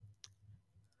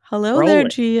Hello there, Roll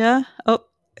it. Gia. Oh,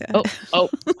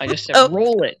 I just said oh,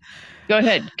 roll it. Go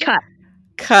ahead. Cut.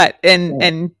 cut Yeah.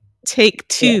 and take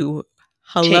two. Take.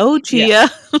 Hello, Yeah. Gia.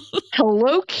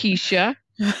 Hello, Keisha.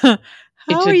 How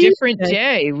It's are a you different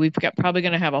today? day. We've got probably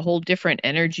going to have a whole different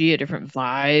energy, a different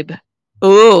vibe.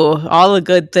 Ooh, all the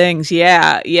good things.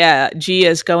 Yeah, yeah.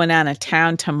 Gia's going out of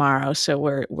town tomorrow, so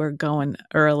we're going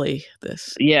early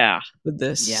Yeah. with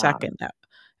this Yeah. second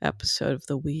episode of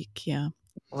the week. Yeah,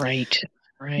 Right.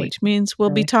 Right. which means we'll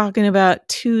be talking about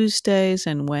Tuesdays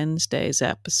and Wednesdays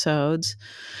episodes.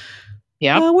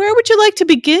 Yep. Where would you like to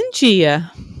begin,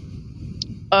 Gia?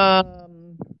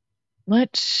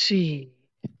 Let's see.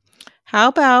 How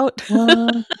about?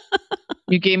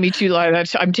 You gave me too long.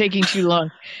 I'm taking too long.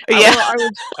 Yeah. Well,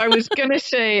 I was gonna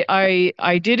say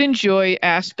I did enjoy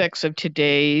aspects of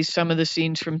today. Some of the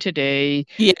scenes from today.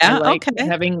 I Yeah, like okay.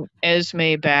 having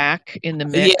Esme back in the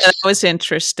Yeah, mix. that was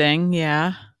interesting.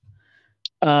 Yeah.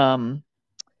 I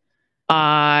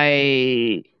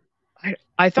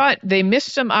thought they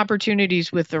missed some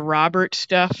opportunities with the Robert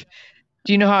stuff.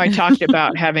 Do you know how I talked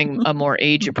about having a more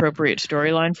age appropriate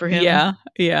storyline for him? Yeah,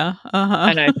 yeah. Uh-huh.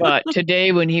 And I thought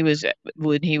today when he was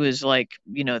like,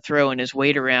 throwing his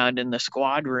weight around in the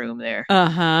squad room there,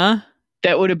 Uh-huh.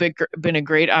 that would have been a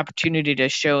great opportunity to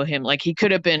show him, like he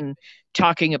could have been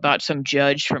talking about some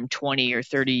judge from 20 or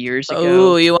 30 years ago,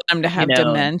 Oh, you want him to you have know.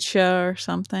 dementia or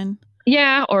something?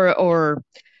 Yeah, or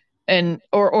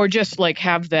just like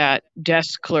have that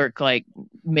desk clerk like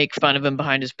make fun of him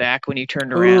behind his back when he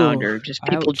turned around, Ooh, or just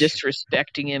people ouch.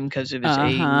 disrespecting him because of his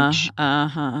Uh-huh. age.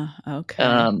 Uh-huh. Okay.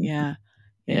 Um, Yeah.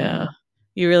 Yeah. yeah,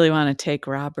 You really want to take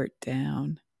Robert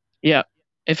down. yeah.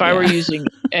 If I were Yeah. using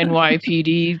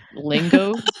NYPD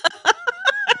lingo,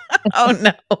 Oh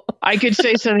no. I could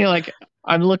say something like,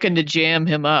 "I'm looking to jam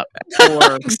him up,"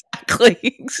 or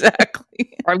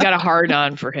Exactly. "I've got a hard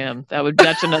on for him."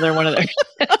 That's another one of their.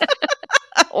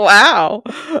 Wow.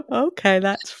 Okay,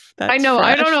 that's I know.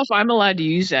 fresh. I don't know if I'm allowed to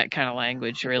use that kind of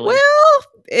language. Really,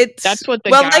 Well, that's what the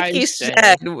like you guys say.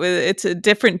 said, it's a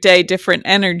different day, different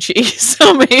energy.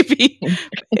 So maybe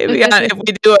if we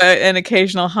do an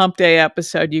occasional hump day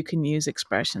episode, you can use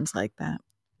expressions like that.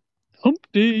 Hump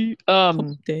day.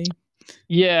 Hump day.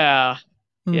 Yeah.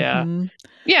 Yeah. Mhm.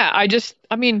 Yeah.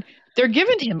 I mean, they're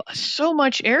giving him so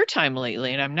much airtime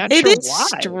lately, and I'm not It sure is why.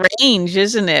 strange,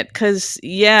 isn't it? Because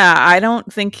I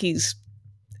don't think it's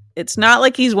not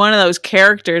like he's one of those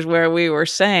characters where we were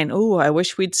saying, "Oh, I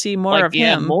wish we'd see more Like, of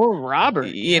yeah, him." more Robert.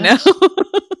 You Yes. know?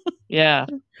 Yeah.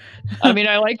 I mean,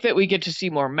 I like that we get to see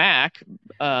more Mac.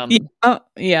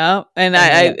 Yeah. And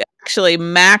I actually,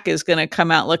 Mac is going to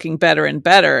come out looking better and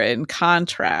better in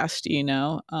contrast,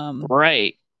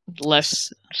 Right.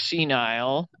 Less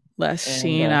senile. less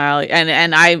senile.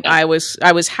 And I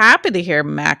was happy to hear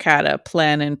Mac had a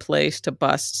plan in place to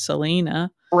bust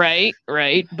Selena. Right.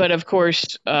 But of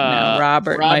course,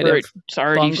 Robert might have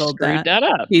already bungled screwed that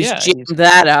up. He's jammed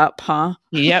that up, huh?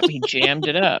 Yep, he jammed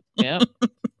it up. Yep.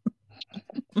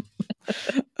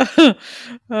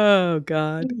 Oh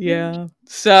God, yeah.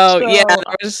 So yeah,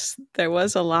 there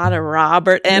was a lot of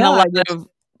Robert and a lot of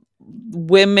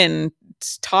women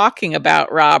talking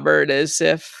about Robert as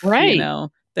if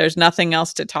there's nothing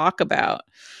else to talk about.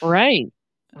 Right.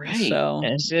 So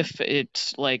as if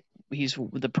it's like he's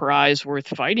the prize worth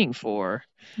fighting for.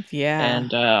 Yeah.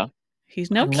 And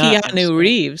he's no Keanu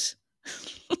Reeves.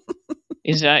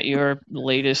 Is that your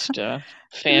latest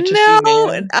fantasy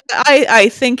man? I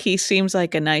think he seems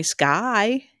like a nice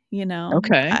guy,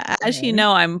 Okay. As you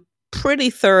know, I'm pretty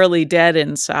thoroughly dead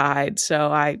inside, so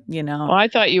Well, I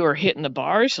thought you were hitting the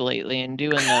bars lately and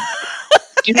doing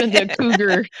the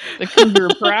cougar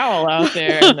prowl out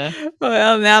there.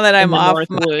 Well, now that I'm off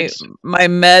my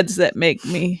meds that make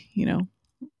me,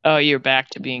 Oh, you're back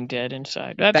to being dead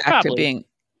inside. That's back to being.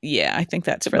 Yeah, I think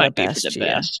that's for the best.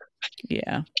 Best.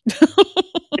 Yeah.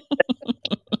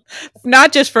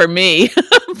 Not just for me,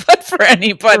 but for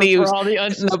anybody who's for all the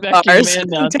unsuspecting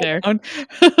men out there.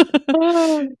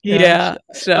 Oh, yeah.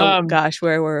 So, gosh,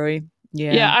 where were we?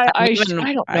 Yeah. I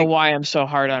don't know why I'm so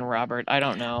hard on Robert. I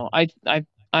don't know. I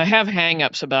have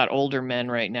hang-ups about older men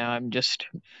right now. I'm just.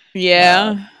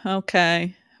 Yeah.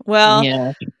 Okay. Well.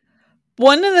 Yeah.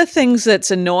 One of the things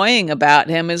that's annoying about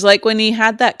him is like when he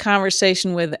had that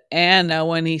conversation with Anna,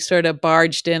 when he sort of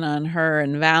barged in on her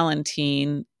and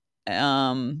Valentine.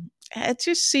 It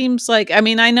just seems like, I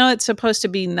mean, I know it's supposed to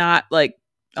be not like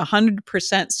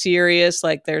 100% serious.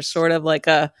 Like there's sort of like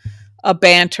a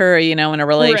banter, in a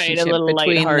relationship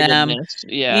between them,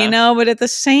 yeah. But at the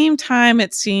same time,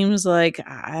 it seems like,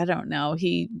 I don't know,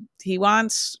 he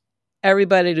wants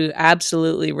everybody to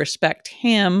absolutely respect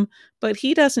him, but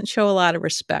he doesn't show a lot of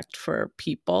respect for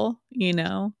people,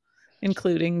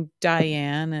 including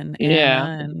Diane and Yeah,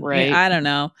 Anna, and right. I don't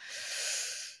know.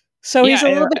 So he's a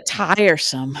Yeah, little bit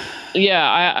tiresome. yeah.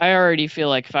 I already feel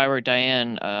like if I were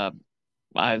Diane,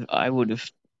 I would have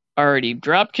already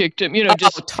drop kicked him. Oh,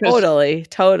 Just because.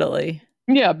 totally.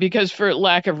 Yeah, because for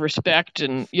lack of respect,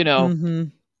 and Mm-hmm.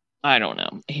 I don't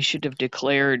know. He should have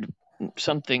declared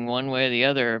something one way or the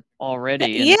other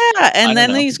already. Yeah, And I and don't then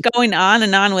know. he's going on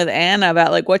and on with Anna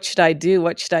about like, what should I do?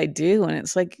 What should I do? And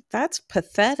it's like, that's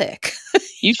pathetic.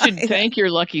 You should thank your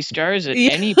lucky stars that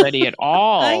Yeah, anybody at I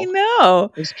all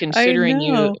know. is I considering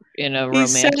you know. in a He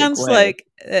romantic sounds way. like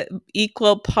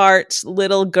equal parts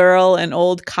little girl and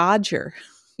old codger,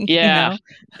 Yeah,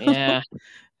 yeah.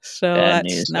 So Bad that's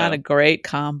news, not a though. great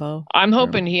combo. I'm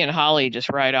hoping he and Holly just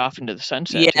ride off into the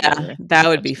sunset Yeah, together. that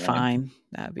would That's be fine. fine.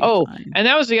 That'd be Oh, fine. and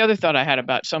that was the other thought I had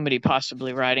about somebody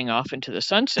possibly riding off into the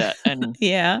sunset. And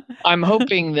Yeah. I'm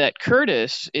hoping that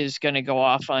Curtis is going to go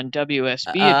off on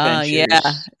WSB Yeah.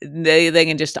 adventures. They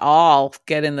can just all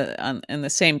get in the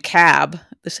same cab,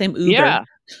 the same Uber,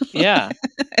 Yeah,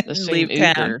 the and same leave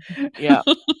town. Uber. Yeah.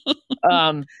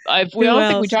 I Who don't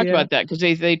think we else? talked Yeah. about that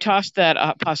because they tossed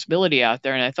that possibility out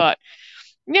there, and I thought,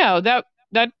 yeah,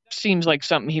 that seems like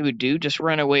something he would do, just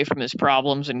run away from his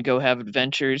problems and go have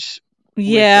adventures with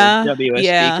the Yeah. WSB,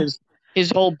 Yeah. because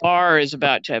his whole bar is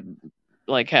about to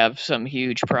have some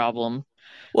huge problem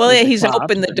Well, with yeah, the he's cops.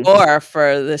 opened the door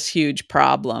for this huge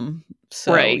problem.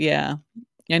 So, Right. yeah.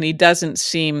 And he doesn't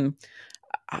seem,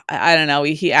 I don't know,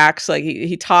 he acts like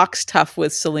he talks tough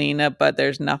with Selena, but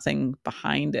there's nothing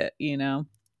behind it,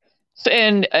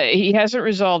 And he hasn't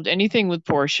resolved anything with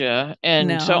Portia.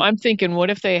 And so No. I'm thinking, what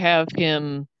if they have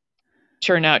him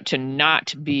turn out to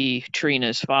not be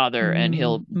Trina's father, and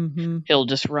Mm-hmm. he'll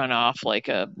just run off like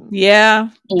a Yeah,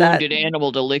 wounded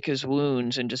animal to lick his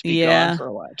wounds and just be gone yeah, for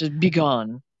a while. Just be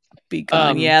gone. be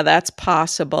gone. Yeah, that's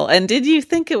possible. And did you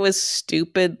think it was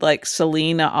stupid, like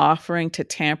Selena offering to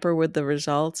tamper with the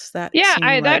results? That Yeah,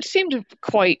 seemed that like, seemed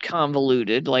quite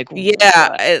convoluted. Like, yeah,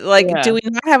 what? do Yeah, we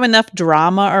not have enough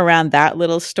drama around that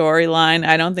little storyline?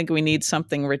 I don't think we need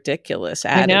something ridiculous I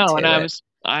added know. And to it.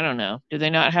 I don't know. Do they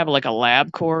not have like a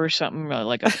lab core or something?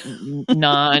 Like a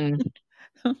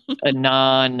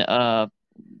non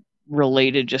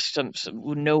related, just some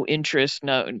no interest,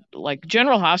 no, like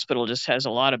General Hospital just has a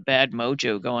lot of bad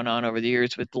mojo going on over the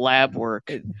years with lab work.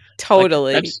 Like,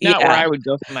 Totally, that's not where yeah. I would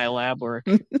go for my lab work.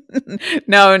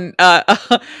 No, a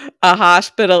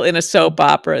hospital in a soap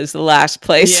opera is the last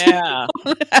place Yeah.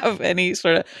 you have any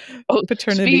sort of Oh,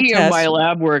 paternity speaking of my test.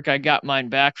 lab work, I got mine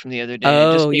back from the other day, and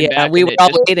it just Oh, came yeah, back, we and were it all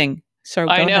just, waiting. So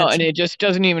I go know, ahead. and it just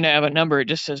doesn't even have a number. It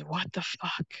just says, what the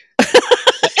fuck?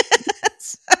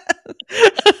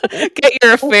 Get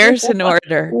your affairs in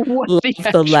order. What Love the the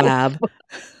actual lab.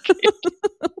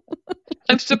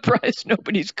 I'm surprised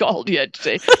nobody's called yet to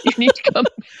say, you need to come.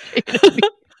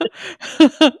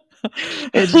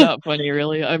 It's not funny,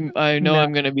 really. I know No.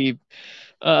 I'm going to be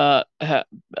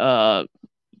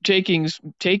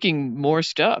taking more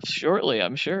stuff shortly,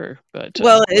 I'm sure. But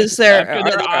Well, is there after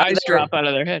their eyes drop out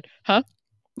of their head, huh?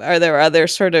 Are there other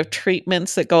sort of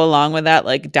treatments that go along with that,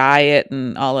 like diet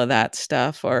and all of that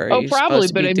stuff, or are Oh, you probably, supposed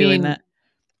to but be I doing mean, that?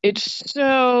 it's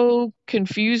so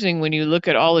confusing when you look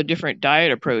at all the different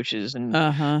diet approaches, and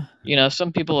Uh-huh.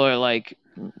 some people are like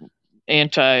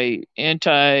anti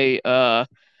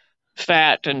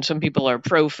fat, and some people are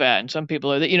pro fat, and some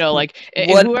people are like,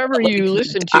 and What whoever about, you like,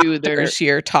 listen the to, they're doctors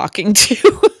you're talking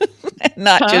to, and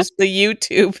not huh? just the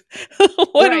YouTube?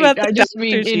 What Right. about I the just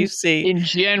mean doctors you see? in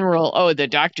general. Oh, the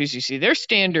doctors you see, they're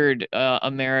standard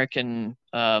American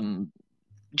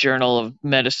Journal of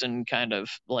Medicine kind of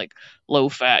like low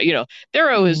fat.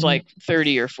 They're always Mhm. like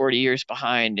 30 or 40 years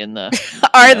behind in the.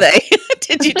 Are they?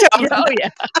 Did you tell them Oh that? yeah.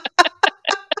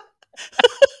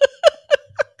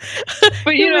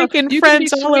 But You're making you can be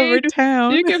friends all over swayed.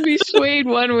 town. You can be swayed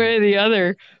one way or the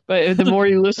other. But the more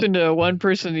you listen to one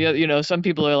person, the other, some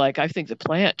people are like, I think the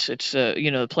plants, it's,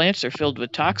 the plants are filled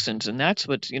with toxins, and that's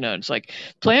what's, it's like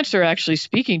plants are actually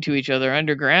speaking to each other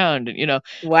underground. And, by the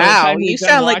Wow, time you you're done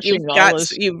sound like watching all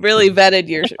this, you've really vetted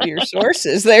your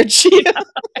sources there, Gia.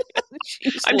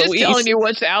 Jeez I'm just telling Louise. you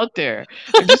what's out there.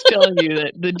 I'm just telling you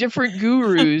that the different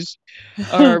gurus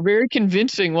are very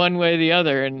convincing one way or the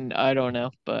other, and I don't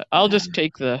know, but I'll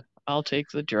take the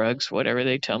drugs, whatever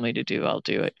they tell me to do, I'll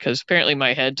do it, because apparently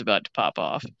my head's about to pop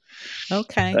off.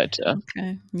 Okay. But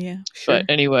Okay. Yeah, but sure.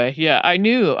 anyway, yeah, I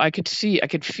knew, I could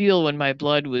feel when my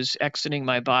blood was exiting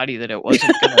my body that it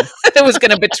wasn't gonna. It was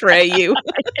going to betray you.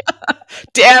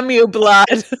 Damn you, blood.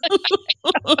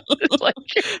 like,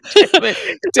 damn it.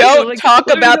 Don't Like, talk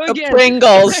let me about go the again.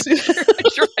 Pringles.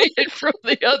 Try it from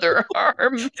the other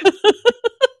arm.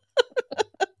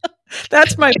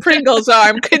 That's my Pringles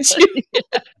arm. Could you?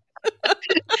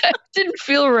 That didn't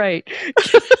feel right.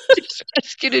 Just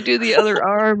ask you to do the other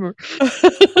arm.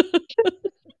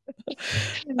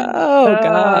 Oh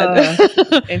God.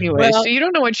 Anyway, Well, so you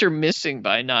don't know what you're missing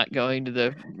by not going to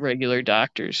the regular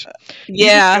doctors. You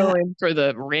just yeah. go in for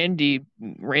the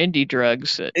Randy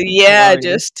drugs that Yeah, allow you.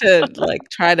 just to like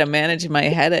try to manage my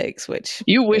headaches, which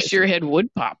You wish is, your head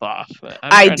would pop off. I'm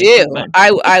I trying to do. keep my.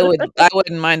 I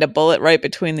wouldn't mind a bullet right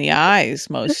between the eyes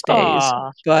most days.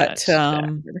 Aw, But that's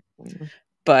sad.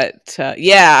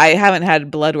 yeah, I haven't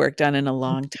had blood work done in a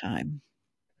long time.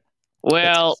 It's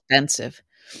Well, expensive.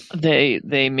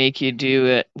 they make you do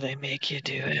it. They make you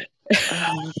do it.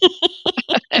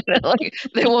 Like,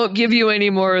 they won't give you any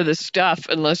more of the stuff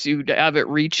unless you have it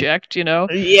rechecked, Yeah,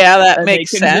 that and they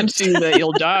makes convince sense. you that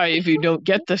you'll die if you don't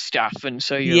get the stuff, and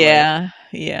so you're like, Yeah,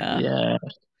 yeah. yeah,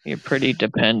 you're pretty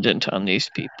dependent on these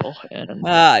people. And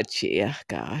Ah, gee,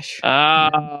 gosh. Yeah.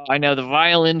 I know the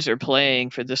violins are playing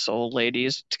for this old lady.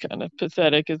 It's kind of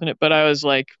pathetic, isn't it? But I was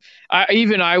like,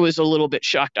 I was a little bit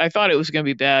shocked. I thought it was going to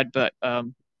be bad, but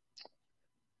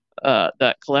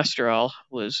that cholesterol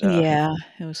was Yeah,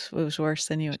 it was worse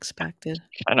than you expected.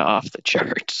 kind of off the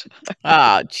charts.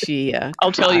 Oh, gee,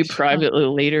 I'll tell you gosh. privately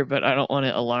later, but I don't want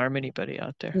to alarm anybody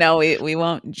out there. No, we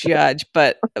won't judge,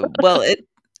 but well, it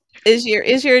is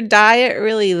your diet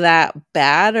really that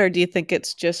bad, or do you think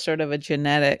it's just sort of a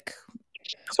genetic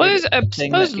Well, sort of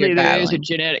thing that you're supposedly there is a battling?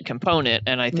 genetic component,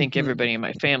 and I think Mhm. everybody in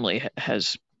my family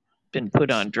has been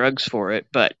put on drugs for it.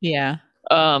 But Yeah.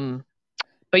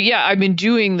 yeah, I've been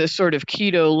doing the sort of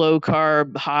keto, low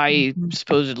carb, high, Mhm.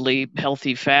 supposedly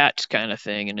healthy fats kind of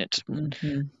thing, and it's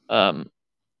Mhm.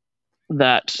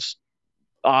 that's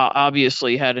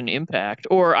obviously had an impact.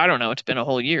 Or I don't know. It's been a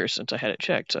whole year since I had it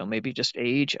checked, so maybe just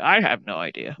age. I have no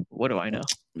idea. What do I know?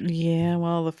 Yeah,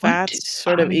 well, the What do fats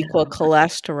sort of I equal know?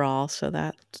 cholesterol, so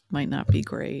that might not be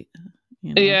great,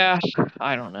 you know. Yeah,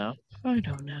 I don't know. I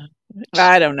don't know.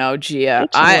 I don't know, Gia.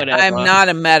 It's I'm whatever. not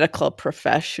a medical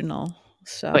professional,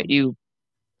 so But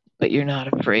you're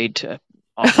not afraid to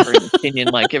offer an opinion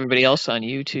like everybody else on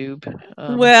YouTube.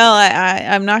 well,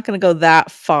 I'm not going to go that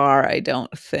far, I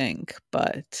don't think,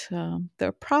 but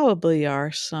there probably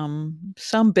are some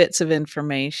bits of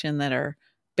information that are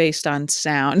based on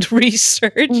sound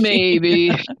research.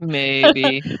 Maybe,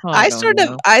 maybe. I don't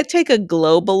know. I take a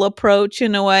global approach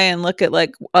in a way and look at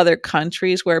like other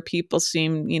countries where people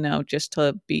seem, just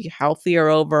to be healthier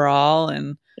overall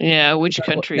and Yeah, which what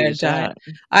country their is diet.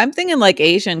 that? I'm thinking like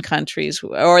Asian countries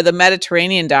or the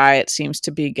Mediterranean diet seems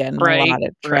to be getting a Right, lot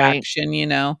of right. traction.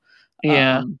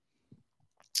 Yeah. Um,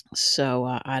 so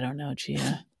I don't know,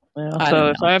 Gia. Well, I so don't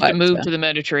if know, I have to but move to the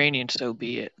Mediterranean, so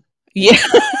be it. yeah,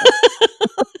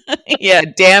 yeah.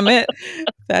 Damn it,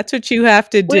 that's what you have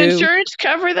to Would do. insurance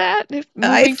cover that if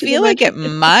I moving to the feel like it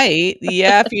Mediterranean? might.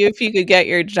 Yeah, if you could get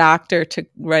your doctor to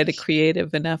write a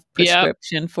creative enough Yep,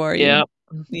 prescription for you. yep.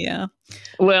 Yeah.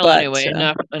 Well, But, anyway,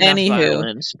 enough anywho,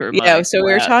 violence for yeah, my so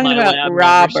we were talking about lab membership.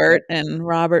 Robert and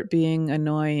Robert being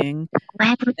annoying.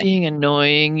 Robert being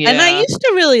annoying, And I yeah. used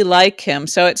to really like him,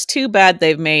 so it's too bad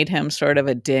they've made him sort of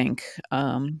a dink.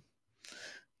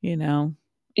 You know.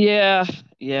 Yeah,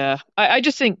 yeah. I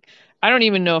just think I don't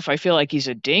even know if I feel like he's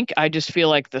a dink. I just feel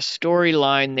like the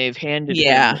storyline they've handed him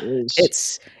Yeah.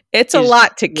 It's a is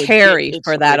lot to carry it's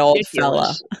for that old fella.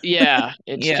 ridiculous. Yeah,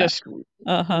 it's Yeah. just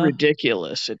Uh-huh.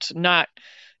 ridiculous. It's not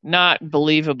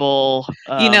believable.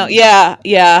 Yeah,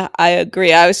 yeah, I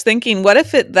agree. I was thinking, what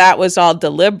if that was all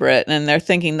deliberate and they're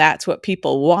thinking that's what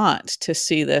people want to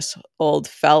see this old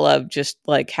fella just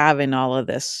like having all of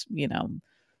this,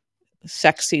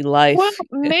 sexy Well, life.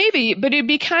 maybe, but it'd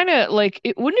be kind of like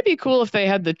wouldn't it be cool if they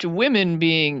had the two women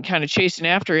being kind of chasing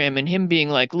after him and him being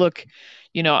like, "Look,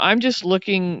 I'm just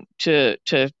looking to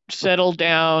settle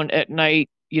down at night,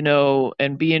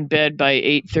 and be in bed by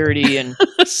 8:30 and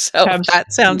So have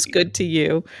that sounds good to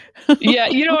you. yeah,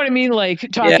 you know what I mean, like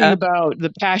talking Yeah. about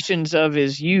the passions of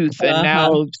his youth and Uh-huh.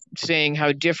 now saying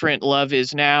how different love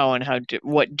is now and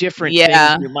what different things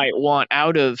Yeah. you might want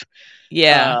out of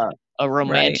Yeah. uh, a Right.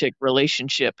 romantic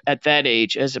relationship at that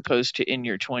age as opposed to in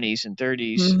your 20s and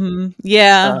 30s.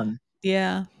 Yeah. Um,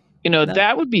 Yeah. That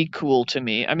that would be cool to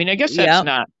me. I mean, I guess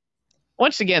yeah.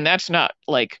 once again, that's not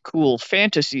like cool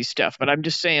fantasy stuff, but I'm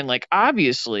just saying, like,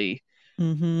 obviously,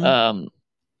 Mhm. um,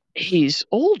 he's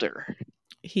older.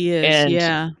 He is. And,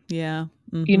 Yeah. Yeah.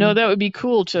 Mhm. that would be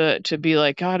cool to be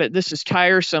like, God, this is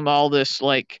tiresome, all this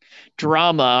like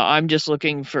drama. I'm just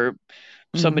looking for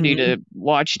somebody Mhm. to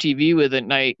watch TV with at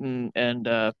night and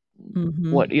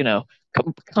Mhm. what,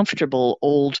 comfortable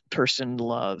old person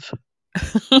love.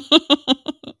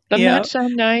 Doesn't Yeah. that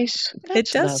sound nice? It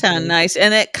That's does sound lovely. nice,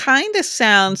 and it kinda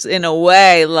sounds in a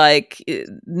way like,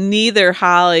 neither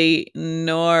Holly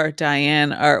nor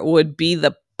Diane would be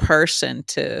the person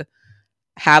to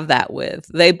have that with.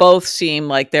 They both seem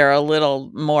like they're a little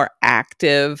more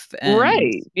active and,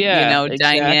 Right. Yeah, exactly.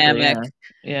 dynamic. Yeah.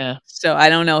 Yeah. So I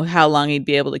don't know how long he'd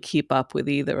be able to keep up with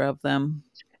either of them.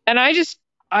 And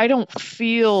I don't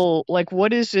feel like,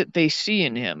 what is it they see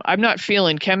in him? I'm not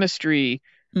feeling chemistry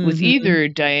with Mhm, either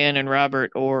Diane and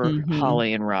Robert or mhm.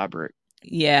 Holly and Robert.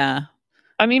 Yeah,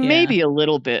 I mean, yeah. maybe a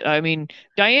little bit. I mean,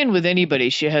 Diane with anybody,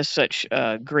 she has such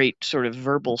great sort of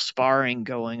verbal sparring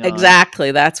going on.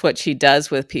 Exactly, that's what she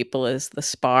does with people is the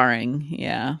sparring,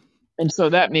 yeah. And so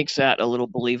that makes that a little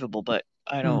believable, but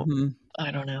Mhm.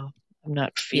 I don't know. I'm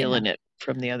not Yeah, feeling it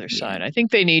from the other yeah. side. I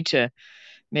think they need to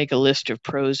make a list of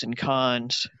pros and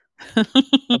cons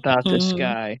about this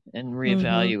guy and Mhm.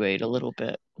 reevaluate a little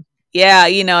bit. Yeah,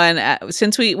 and,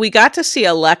 since we got to see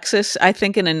Alexis, I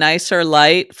think, in a nicer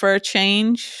light for a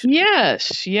change,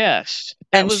 Yes, yes.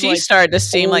 That and was she like started to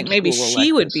seem like old maybe school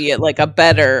she would Alexis. be, like, a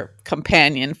better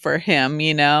companion for him.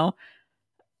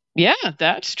 Yeah,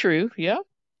 that's true. Yep.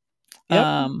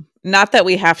 Yep. Not that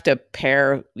we have to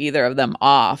pair either of them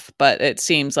off, but it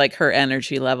seems like her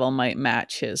energy level might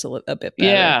match his a bit better.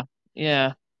 Yeah.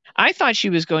 Yeah. I thought she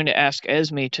was going to ask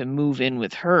Esme to move in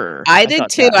with her. I I did thought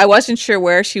too, that. I wasn't sure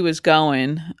where she was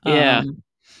going. Yeah.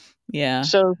 Yeah.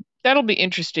 So that'll be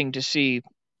interesting to see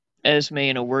Esme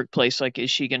in a workplace. Like,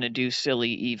 is she going to do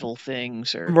silly, evil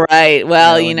things or, Right.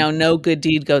 Well, and no good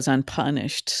deed goes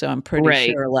unpunished, so I'm pretty right,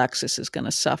 sure Alexis is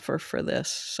gonna suffer for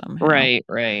this somehow. right,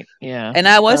 right. Yeah. And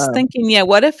I was Uh, thinking, yeah,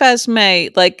 what if Esme,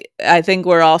 like, I think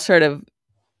we're all sort of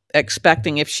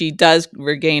expecting if she does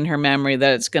regain her memory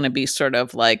that it's gonna be sort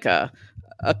of like a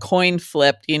coin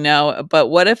flip, but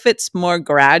what if it's more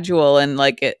gradual and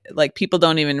like people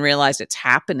don't even realize it's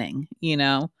happening?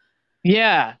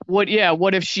 yeah. What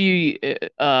if she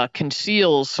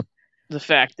conceals the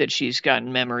fact that she's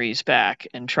gotten memories back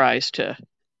and tries to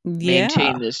Yeah.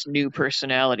 maintain this new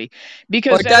personality? Or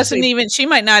Because as doesn't they even she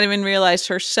might not even realize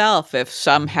herself if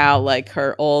somehow like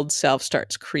her old self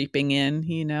starts creeping in.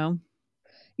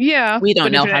 Yeah, We don't but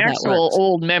if know an how that actual works.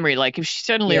 old memory, like if she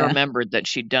suddenly Yeah. remembered that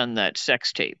she'd done that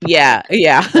sex tape, Yeah, like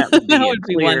yeah. that would That be a would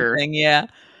be one clear. thing, yeah.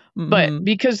 But Mhm.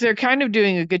 because they're kind of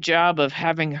doing a good job of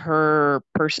having her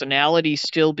personality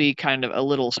still be kind of a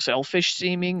little selfish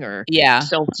seeming or Yeah. Uh-huh.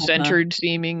 self-centered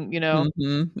seeming,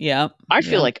 Mhm. Yep. I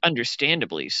feel Yep. like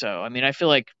understandably so. I mean, I feel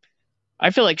like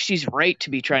she's right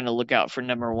to be trying to look out for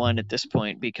number one at this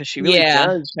point because she really Yeah.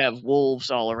 does have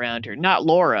wolves all around her. Not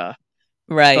Laura,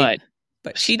 Right. but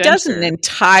But she doesn't Spencer.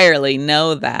 entirely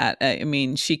know that. I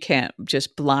mean, she can't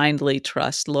just blindly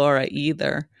trust Laura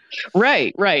either.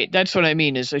 Right, right. That's what I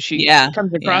mean is that she Yeah.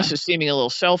 comes Yeah. across as seeming a little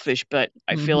selfish, but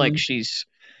I feel like Mhm.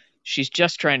 she's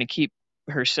just trying to keep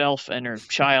herself and her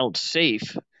child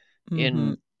safe Mhm.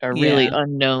 in a really Yeah.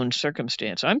 unknown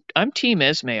circumstance. I'm team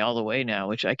Esme all the way now,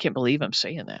 which I can't believe I'm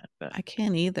saying that, but I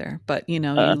can't either, but, uh you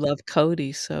love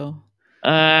Cody, so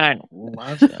I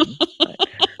love him.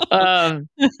 Um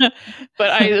but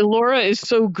I Laura is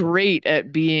so great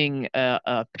at being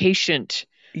a patient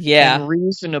Yeah. and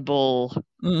reasonable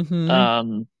Mhm.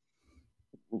 um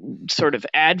sort of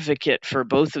advocate for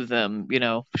both of them.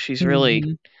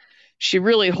 Mhm. She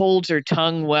really holds her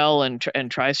tongue well and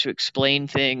tries to explain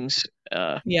things.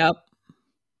 Yep.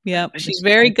 Yep. I She's just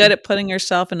very I good think at putting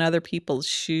herself in other people's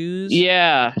shoes.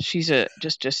 yeah, she's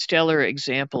just a stellar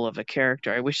example of a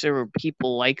character. I wish there were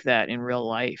people like that in real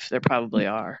life. There probably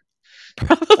are.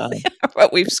 Probably Um, are,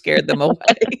 but we've scared them away.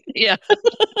 yeah.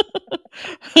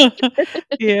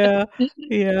 Yeah,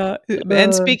 yeah, and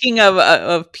Uh, speaking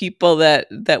of people that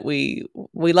we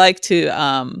like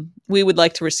to, we would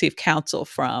like to receive counsel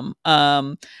from,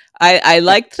 I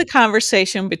liked the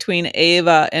conversation between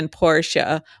Ava and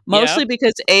Portia, mostly yep.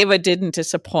 because Ava didn't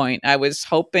disappoint. I was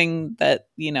hoping that,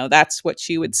 that's what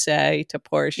she would say to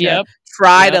Portia, Yep.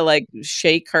 try to, Yep. like,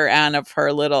 shake her out of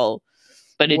her little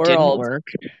But it didn't world. work.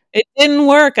 It didn't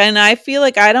work, and I feel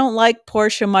like I don't like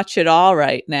Portia much at all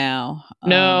right now.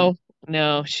 No,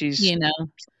 no, You know,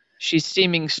 she's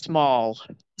seeming small.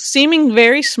 seeming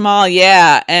very small,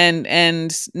 yeah,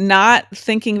 and not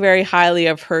thinking very highly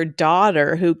of her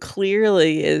daughter, who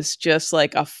clearly is just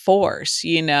like a force.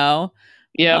 Yep.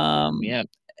 Um, Yep.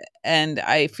 and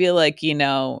I feel like,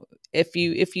 if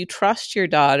you trust your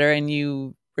daughter and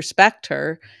you respect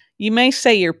her, you may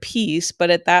say your piece,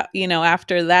 but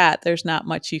after that, there's not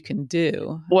much you can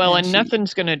do. Well, And and she,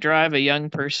 nothing's going to drive a young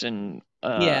person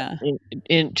yeah,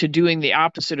 into doing the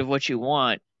opposite of what you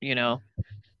want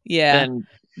Yeah.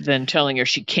 than telling her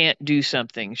she can't do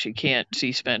something. She can't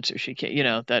see Spencer. She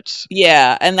can't, that's.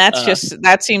 Yeah. And that's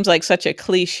that seems like such a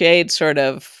cliched sort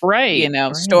of, Right.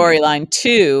 storyline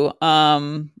too.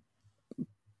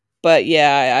 But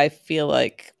yeah, I feel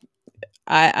like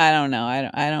I don't know.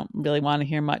 I don't really want to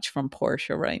hear much from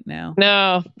Portia right now.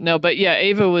 No, but yeah,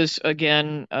 Ava was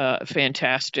again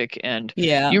fantastic, and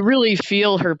Yeah. you really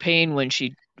feel her pain when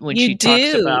she You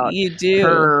talks do. about You do.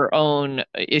 her own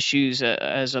issues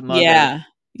as a mother. Yeah.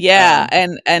 Yeah.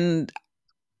 And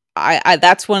I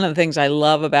that's one of the things I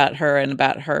love about her and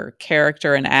about her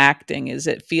character and acting is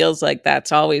it feels like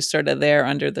that's always sort of there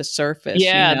under the surface,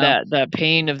 Yeah, that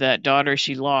pain of that daughter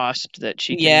she lost, that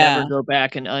she can never Yeah. go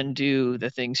back and undo the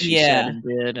things she said Yeah. and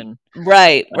did. And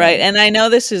Right. And I know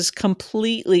this is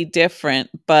completely different,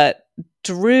 but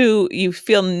Drew, you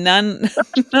feel none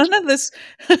of this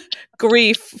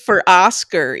grief for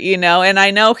Oscar, and I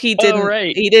know he didn't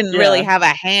right. really have a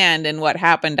hand in what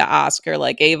happened to Oscar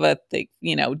like Ava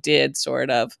did sort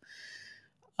of.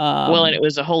 Well, and it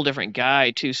was a whole different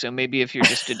guy too, so maybe if you're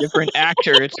just a different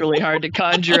actor, it's really hard to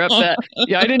conjure up that.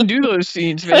 Yeah, I didn't do those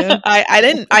scenes, man. I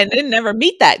didn't ever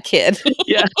meet that kid.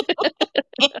 Yeah.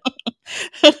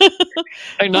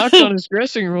 I knocked on his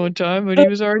dressing room one time, but he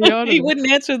was already out of it. He wouldn't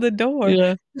answer the door.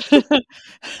 Yeah.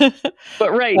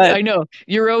 But I know.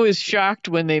 You're always shocked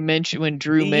when Drew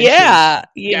mentions Yeah,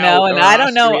 and I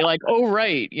don't know. You're like, oh,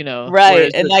 right,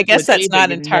 Right, and I guess that's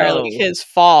not entirely his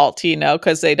fault,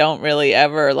 because they don't really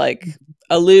ever,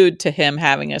 allude to him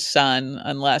having a son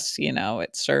unless,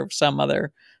 it serves some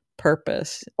other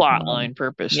purpose. Plotline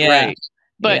purpose, yeah, right.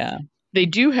 But they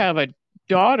do have a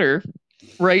daughter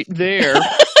right there.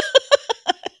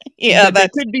 Yeah, they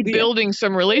could be building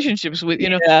some relationships with,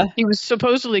 he was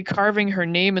supposedly carving her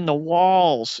name in the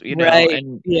walls, right.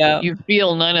 And you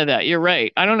feel none of that. You're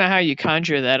right. I don't know how you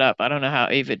conjure that up. I don't know how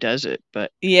Ava does it,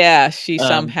 but yeah, she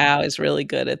somehow is really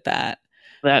good at that.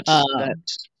 That's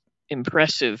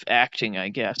impressive acting, I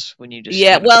guess, when you just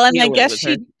and I guess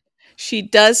she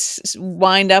does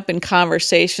wind up in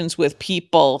conversations with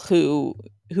people who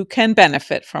can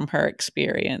benefit from her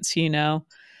experience,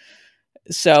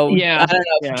 So yeah, I don't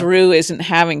know if Drew isn't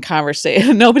having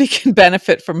conversation. Nobody can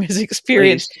benefit from his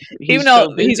experience, even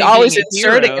though he's always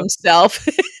inserting himself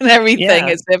and everything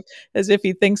as if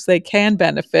he thinks they can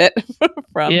benefit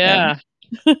from him.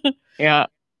 Yeah.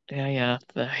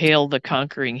 The Hail the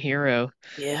Conquering Hero.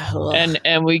 Yeah.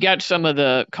 And we got some of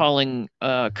the calling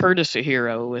Curtis a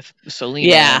hero with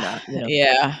Selena.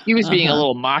 Yeah. He was being a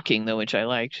little mocking though, which I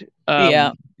liked.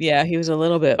 Yeah, he was a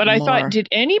little bit. But I thought, did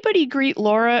anybody greet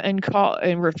Laura and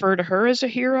refer to her as a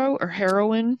hero or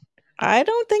heroine? I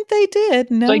don't think they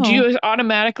did. No. Like, do you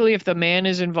automatically, if the man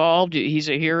is involved, he's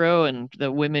a hero, and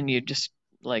the women you just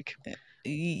like?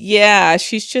 Yeah,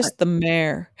 she's just the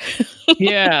mayor.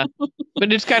 Yeah,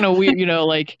 but it's kind of weird,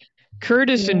 like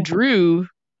Curtis and Drew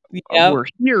were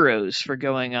heroes for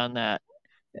going on that.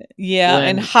 Yeah,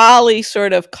 and Holly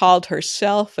sort of called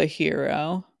herself a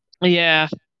hero. Yeah.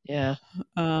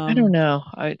 I don't know.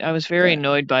 I was very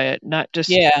annoyed by it. Not just.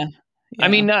 Yeah. I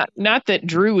mean, not that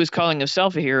Drew was calling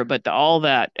himself a hero, but all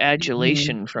that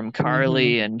adulation from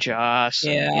Carly and Joss.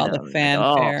 Yeah, all the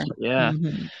fanfare.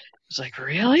 It's like,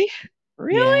 really?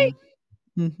 Yeah.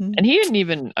 And he didn't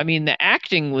even. I mean, the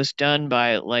acting was done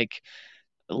by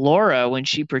Laura when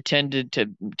she pretended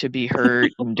to be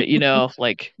hurt, and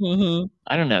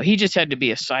I don't know. He just had to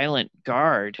be a silent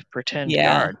guard, pretend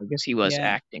guard. I guess he was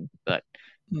acting, but.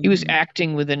 He was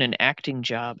acting within an acting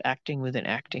job, acting within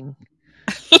acting.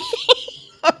 You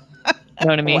know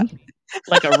what I mean?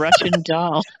 Like a Russian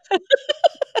doll.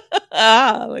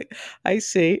 I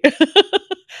see.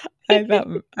 I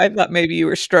thought maybe you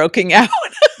were stroking out.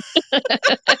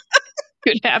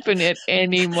 Could happen at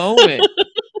any moment.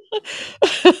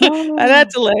 That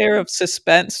adds a layer of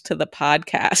suspense to the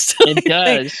podcast. It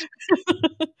does.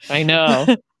 I know.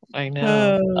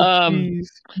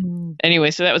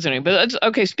 Anyway, so that was annoying. But that's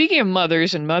okay. Speaking of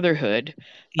mothers and motherhood,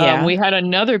 we had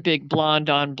another big blonde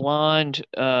on blonde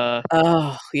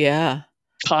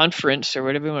conference or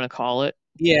whatever you want to call it.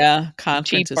 Yeah,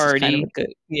 conference tea party. Is kind of a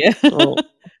good,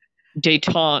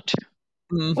 détente.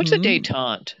 What's a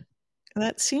détente?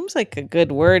 That seems like a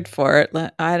good word for it.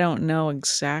 I don't know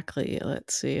exactly.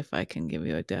 Let's see if I can give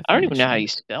you a definition. I don't even know how you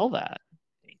spell that.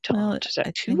 Détente. Well, is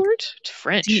that two words? It's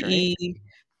French, right?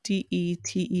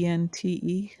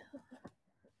 Détente.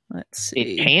 Let's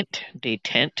see.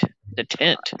 Détente.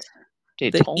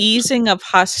 The easing of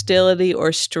hostility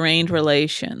or strained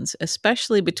relations,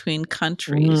 especially between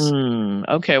countries.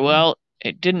 Okay, well,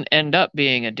 it didn't end up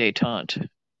being a détente.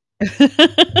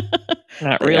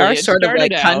 Not really. They are sort of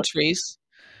like countries.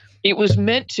 It was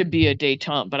meant to be a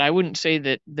détente, but I wouldn't say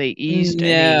that they eased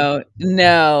any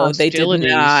No, they did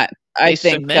hostilities. not. I They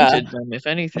think, cemented them, if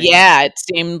anything. yeah, it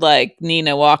seemed like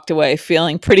Nina walked away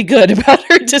feeling pretty good about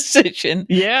her decision.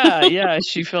 Yeah, yeah,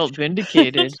 she felt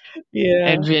vindicated and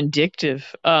Yeah.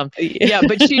 vindictive. Yeah. Yeah,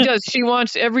 but she does. She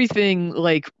wants everything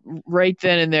like right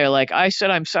then and there. Like I said,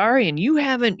 I'm sorry, and you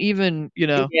haven't even,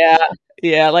 Yeah.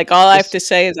 Yeah, like, all I have just to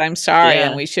say is, "I'm sorry," yeah,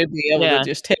 and we should be able to yeah,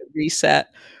 just hit reset.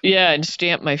 yeah, and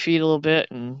stamp my feet a little bit,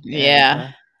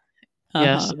 Yeah.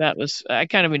 yeah. Uh-huh. So I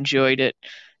kind of enjoyed it.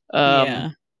 Um, Yeah.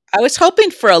 I was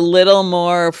hoping for a little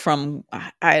more from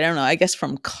I don't know, I guess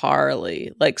from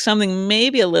Carly, like, something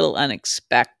maybe a little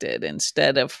unexpected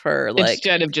instead of her, like,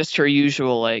 instead of just her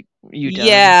usual like, "You done?"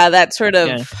 yeah, that sort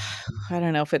Yeah. of I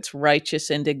don't know if it's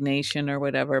righteous indignation or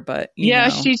whatever, but, Yeah,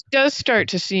 she does start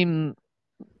to seem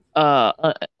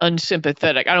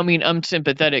unsympathetic. I don't mean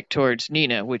unsympathetic towards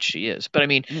Nina, which she is, but I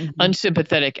mean Mhm.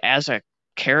 unsympathetic as a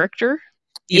character,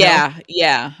 you know? Yeah,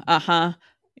 yeah, uh-huh.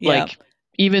 Yep. Like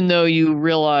even though you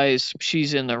realize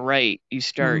she's in the right,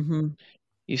 Mhm,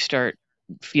 you start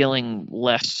feeling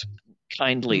less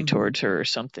kindly mhm. towards her or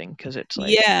something because it's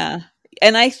like, Yeah,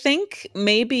 and I think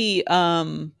maybe,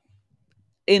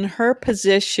 in her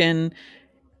position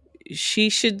she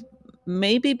should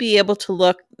maybe be able to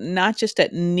look not just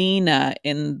at Nina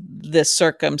in this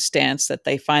circumstance that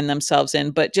they find themselves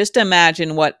in, but just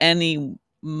imagine what any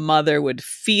mother would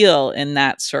feel in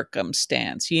that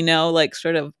circumstance, like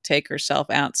sort of take herself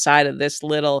outside of this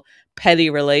little petty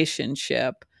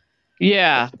relationship.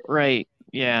 yeah, right.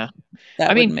 Yeah. I That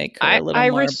would mean, make her a little I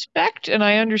more, respect and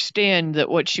I understand that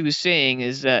what she was saying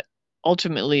is that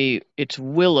ultimately it's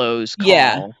Willow's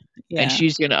yeah, call and yeah.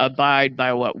 she's going to abide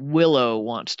by what Willow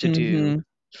wants to do.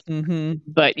 Mhm. Mhm.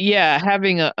 But yeah,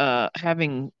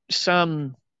 having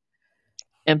some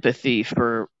empathy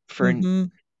for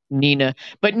Mhm. Nina,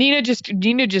 but Nina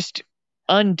just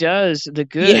undoes the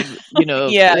Yeah. good,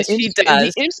 Yeah, she the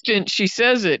does. instant she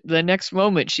says it, the next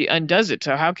moment she undoes it.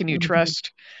 So how can you Mhm.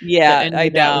 trust that Yeah, any I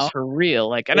of that was know. for real?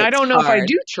 Like, and I It's don't know if I hard.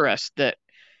 do trust that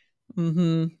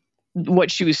Mhm.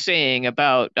 what she was saying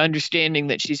about understanding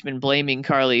that she's been blaming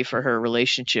Carly for her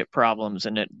relationship problems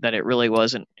and that it really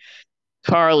wasn't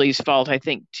Carly's fault. I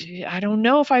don't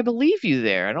know if I believe you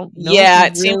there. I don't know if Yeah, you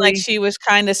it seemed like really. she was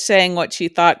kinda saying what she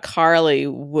thought Carly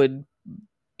would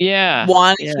Yeah,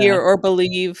 wanna yeah, hear or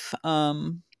believe,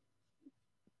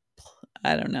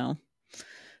 I don't know.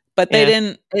 But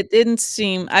yeah, it didn't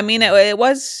seem, I mean, it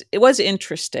was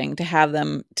interesting to have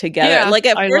them together. yeah. Like,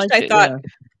 at I first, liked I it. thought Yeah,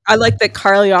 I liked that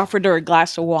Carly offered her a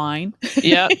glass of wine,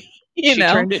 yeah. you She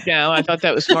know? turned it down. I thought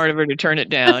that was smart of her to turn it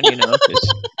down.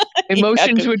 Because Yeah,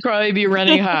 emotions 'cause would probably be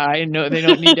running high, and no, they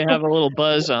don't need to have a little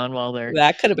buzz on while they're,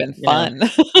 that could have been you know,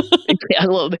 fun. yeah, a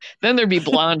little bit. Then there'd be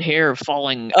blonde hair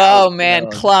falling out, Oh, man,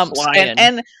 and clumps, and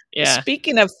flying. Yeah.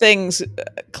 speaking of things,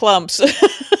 clumps,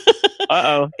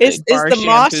 Uh-oh. is Bar the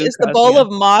moss shampoo is the causing bowl a.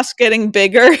 of moss getting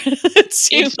bigger? It It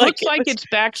seemed like looks it like was it's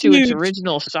back to its huge.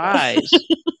 original size.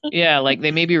 Yeah, like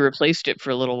they maybe replaced it for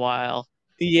a little while.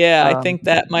 Yeah, I Um, think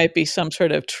that might be some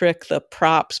sort of trick the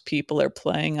props people are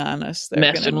playing on us. They're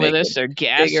gonna Messing with make us. it They're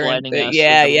bigger and gaslighting us with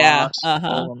yeah, the yeah, moss, uh-huh.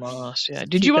 bowl of moss. Yeah.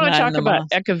 Did you Keep an want to eye on talk the about moss.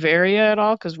 Echeveria at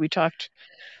all? Because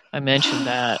I mentioned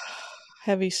that.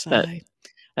 Heavy That sigh.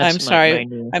 I'm that's sorry. my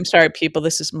new. I'm sorry, people,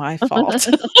 this is my fault.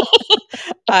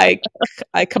 I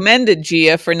I commended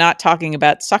Gia for not talking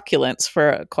about succulents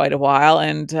for quite a while,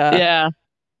 Yeah,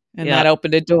 and yeah. that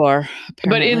opened a door,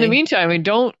 But in the apparently. meantime, I mean,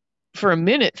 don't for a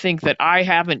minute think that I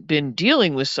haven't been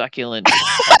dealing with succulents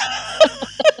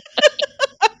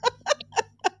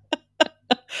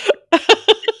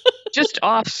just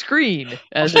off screen,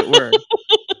 as it were.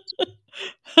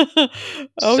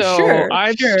 Oh, So sure,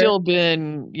 I've sure. still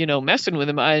been, messing with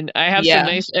them. I have some Yeah.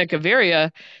 nice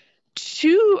Echeveria.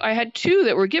 I had two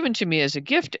that were given to me as a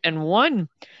gift, and one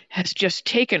has just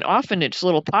taken off in its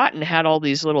little pot and had all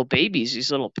these little babies,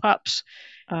 these little pups.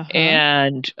 Uh-huh.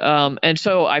 And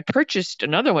so I purchased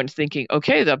another one thinking,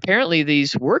 okay, apparently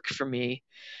these work for me.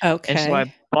 And so I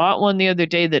Okay. bought one the other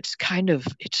day that's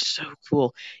it's so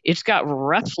cool. It's got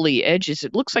ruffly edges.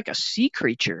 It looks like a sea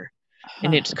creature.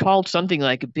 And Huh. it's called something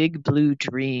like Big Blue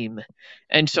Dream.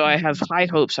 And so I have high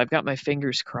hopes. I've got my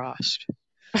fingers crossed.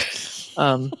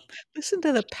 Um, Listen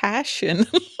to the passion.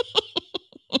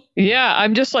 yeah,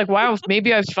 I'm just like, wow,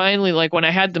 maybe I've finally, like when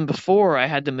I had them before, I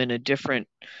had them in a different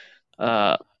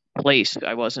uh, place.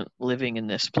 I wasn't living in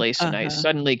this place, and I Uh-huh.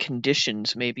 suddenly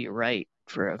conditions may be right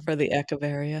For the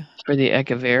Echeveria. for the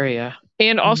Echeveria.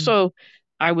 And Mhm. also,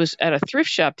 I was at a thrift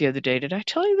shop the other day. Did I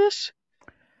tell you this?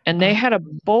 And they Uh, had a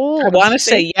I bowl of wanna fake.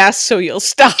 say yes, so you'll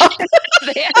stop.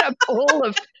 They had a bowl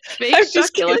of fake I'm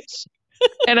just kidding. succulents.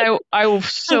 And I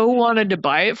so wanted to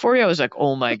buy it for you. I was like,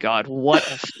 oh my God, what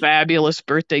a fabulous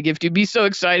birthday gift. You'd be so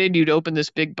excited you'd open this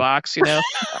big box, you know?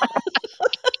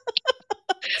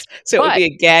 So it would But be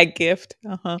a gag gift.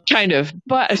 Uh-huh. kind of.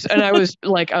 But and I was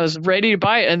like, I was ready to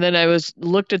buy it, and then I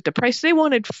looked at the price. They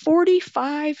wanted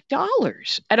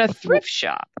 $45 at a thrift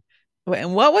shop.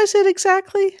 And what was it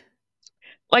exactly?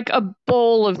 Like a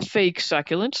bowl of fake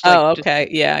succulents. Like Oh, okay.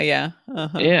 Yeah, yeah.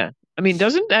 Uh-huh. yeah. I mean,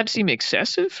 doesn't that seem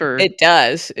excessive for It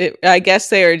does. I guess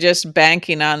they are just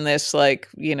banking on this, like,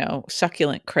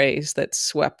 succulent craze that's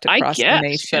swept I across the guess, but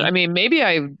nation. I mean, maybe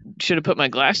I should have put my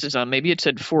glasses on. Maybe it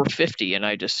said 450 and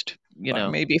I just, Or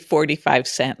maybe 45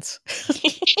 cents.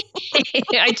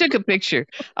 I took a picture.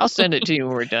 I'll send it to you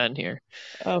when we're done here.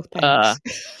 Oh, thanks.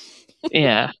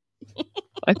 Yeah.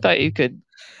 I thought you could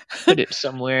put it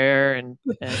somewhere and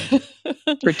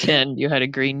pretend you had a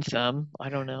green thumb. I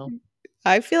don't know.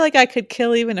 I feel like I could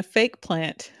kill even a fake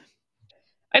plant.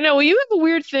 I know. Well, you have a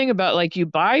weird thing about like you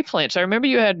buy plants. I remember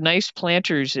you had nice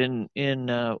planters in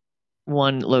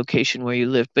one location where you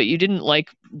lived, but you didn't like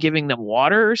giving them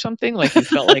water or something. Like you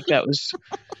felt like that was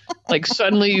like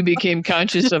suddenly you became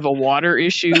conscious of a water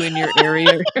issue in your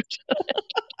area.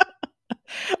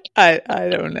 I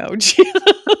don't know.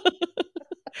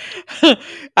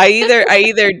 I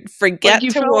either forget Like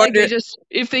you to felt water. like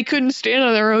if they couldn't stand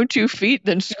on their own 2 feet,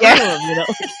 then screw Yeah. them. You know.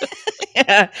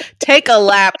 Yeah, take a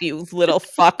lap, you little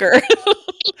fucker.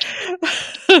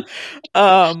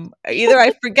 Either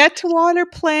I forget to water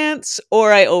plants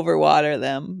or I overwater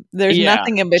them. There's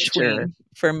nothing in between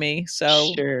for me.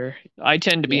 So sure, I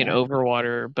tend to be an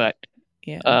overwaterer, but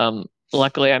yeah.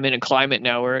 Luckily I'm in a climate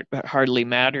now where it hardly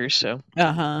matters. So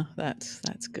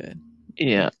that's good.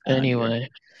 Yeah.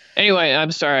 Anyway,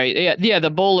 I'm sorry. Yeah, the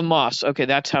bowl of moss. Okay,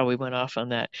 that's how we went off on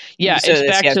that. Yeah, So it's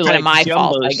back to kind like of my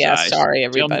fault, jumbo I guess. size. Sorry,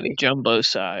 everybody. Jumbo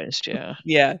sized. Yeah.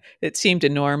 Yeah, it seemed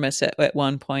enormous at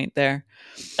one point there.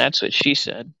 That's what she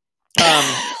said.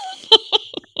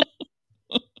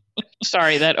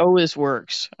 Sorry, that always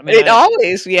works. I mean,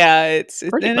 always, yeah. It's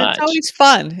always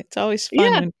fun. It's always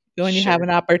fun when you have an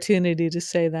opportunity to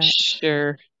say that.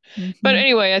 Sure. Mm-hmm. But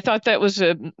anyway, I thought that was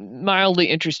a mildly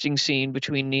interesting scene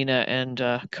between Nina and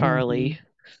Carly.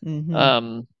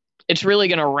 Mm-hmm. It's really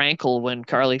going to rankle when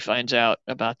Carly finds out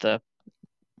about the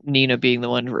Nina being the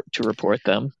one to report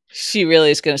them. She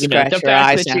really is going to scratch her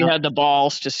eyes that out. She had the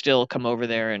balls to still come over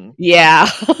there and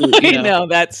that's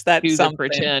do something. The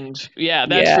pretend. Yeah,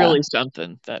 that's really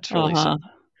something. That's really something.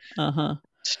 It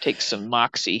takes some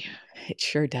moxie. It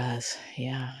sure does.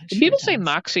 Yeah. Do people say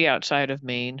moxie outside of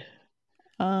Maine?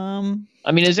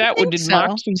 I mean, is that what did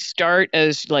Moxie start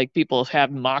as like people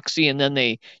have Moxie and then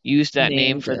they used that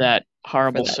name for that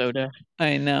horrible soda?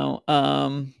 I know.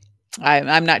 I'm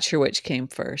not sure which came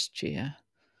first, Gia.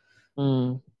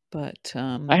 But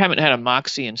I haven't had a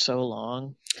Moxie in so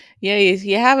long. Yeah,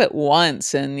 you have it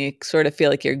once and you sort of feel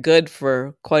like you're good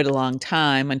for quite a long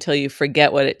time until you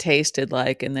forget what it tasted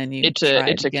like, and then you try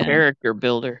it again. A character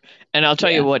builder. And I'll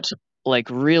tell you what's like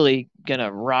really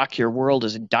gonna rock your world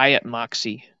is Diet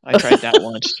Moxie. I tried that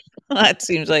once. That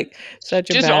seems like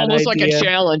such a just bad almost idea. Like a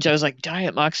challenge. I was like,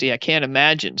 Diet Moxie, I can't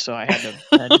imagine, so I had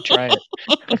to try it.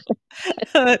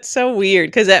 That's so weird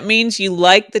because that means you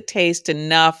like the taste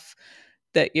enough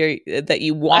that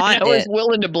you want I was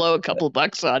willing to blow a couple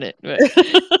bucks on it. But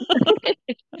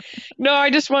no,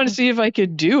 I just want to see if I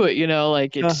could do it. You know,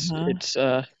 like there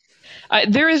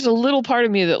is a little part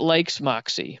of me that likes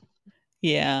Moxie.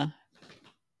 Yeah.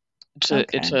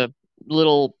 It's a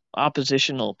little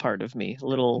oppositional part of me, a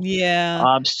little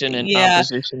obstinate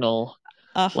oppositional.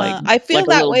 Like, I feel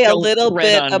that way a little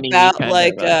bit about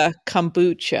like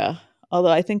kombucha, although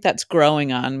I think that's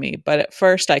growing on me. But at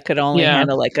first I could only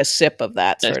handle like a sip of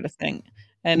that sort of thing.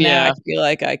 And now I feel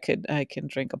like I can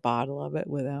drink a bottle of it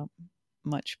without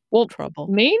much trouble.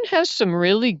 Maine has some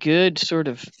really good sort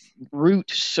of root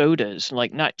sodas,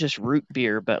 like not just root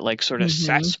beer, but like sort of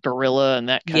sarsaparilla and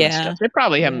that kind of stuff. They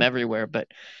probably have them everywhere, but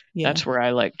that's where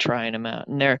I like trying them out.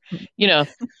 And they're,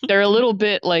 they're a little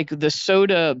bit like the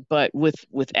soda, but with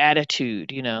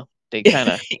attitude. They kind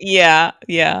of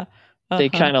they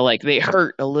kind of like they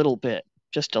hurt a little bit,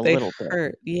 just a little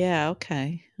bit. Yeah.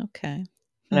 Okay.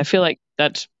 And I feel like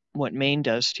that's what Maine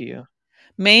does to you.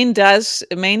 Maine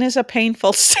is a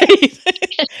painful state.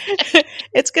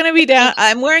 It's going to be down.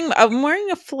 I'm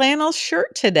wearing a flannel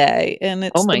shirt today, and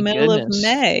it's the middle of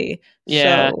May.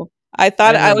 Yeah. So I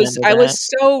thought I was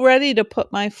so ready to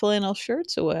put my flannel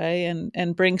shirts away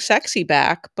and bring sexy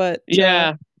back, but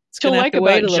it's till like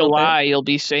about July, you'll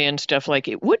be saying stuff like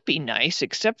it would be nice,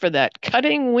 except for that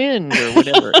cutting wind or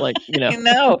whatever. Like I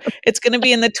know it's going to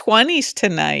be in the 20s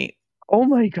tonight. Oh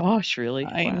my gosh, really?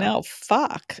 I Wow. know,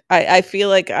 fuck. I feel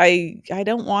like I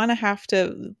don't wanna have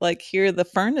to, like, hear the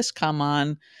furnace come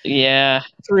on Yeah. Yeah.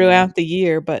 throughout the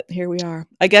year, but here we are.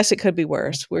 I guess it could be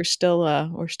worse. We're still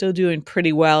doing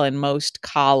pretty well in most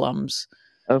columns,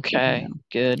 you Okay. know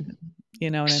Good. you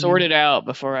know what I Sort mean? it out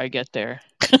before I get there,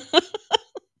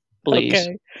 please.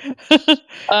 Okay.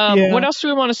 What Yeah. else do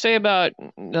we want to say about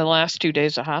the last 2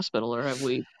 days of hospital, or have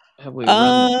we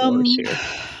run the course Um, here?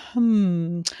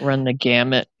 hmm, Run the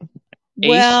gamut. Ace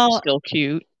well, still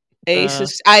cute. Ace Uh,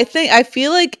 is I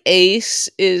feel like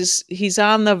he's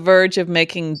on the verge of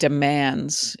making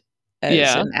demands as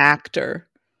yeah. an actor.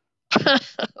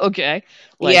 Okay.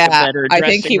 Like a Yeah, better I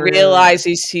think dressing he room, or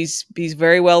realizes he's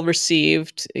very well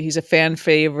received. He's a fan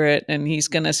favorite, and he's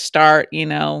gonna start,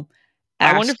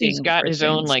 I wonder if he's asking got for his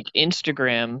own things. like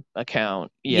Instagram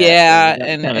account yet, or Yeah,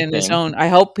 that and kind of and his thing. own I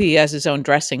hope he has his own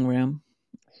dressing room.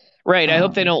 Right. I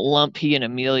hope they Um don't lump he and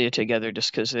Amelia together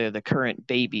just because they're the current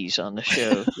babies on the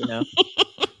show, you know?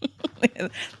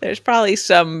 There's probably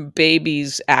some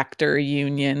babies actor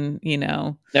union,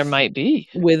 There might be.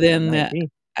 There within might the be.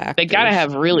 They gotta actors.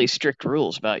 have really strict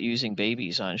rules about using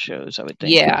babies on shows, I would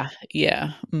think. Yeah,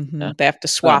 yeah, Yeah. they have to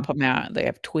swap Um, them out. They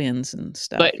have twins and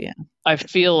but stuff, yeah. I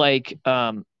feel like,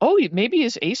 oh, maybe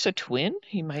is Ace a twin?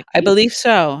 He might I be. believe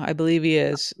so. I believe he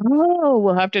is. Oh,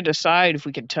 we'll have to decide if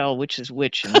we can tell which is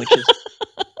which and which is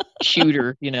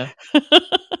cuter, you know?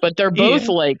 But they're both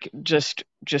Yeah. like just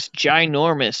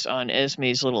ginormous on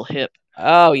Esme's little hip.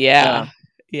 Oh, Uh, yeah.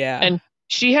 Yeah. and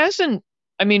she hasn't.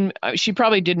 I mean, she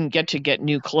probably didn't get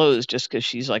new clothes just because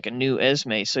she's like a new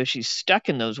Esme, so she's stuck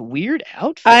in those weird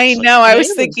I outfits. Like know, I today was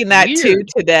was thinking that too weird.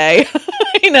 today.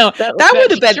 That That that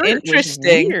would have been shirt was interesting.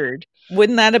 weird.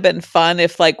 Wouldn't that have been fun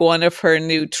if, like, one of her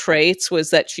new traits was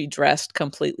that she dressed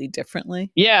completely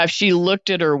differently? Yeah, if she looked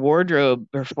at her wardrobe,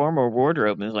 her former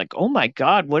wardrobe, and was like, "Oh my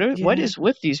god, what Yeah. is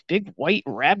with these big white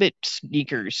rabbit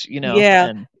sneakers?" You know, Yeah.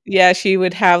 and Yeah, she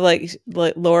would have, like,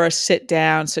 Laura sit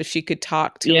down so she could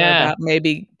talk to her yeah, about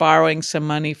maybe borrowing some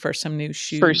money for some new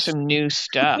for shoes. some new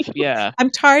stuff. Yeah, "I'm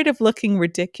tired of looking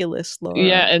ridiculous,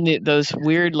 yeah, Laura." and those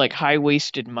weird like high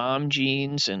waisted mom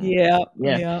jeans, and Yeah,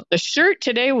 yeah, yeah. the shirt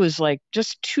today was like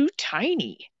just too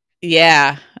tiny.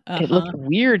 Yeah, It uh-huh. looked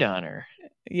weird on her.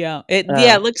 Yeah,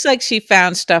 Uh, it looks like she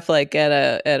found stuff, like, at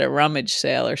a rummage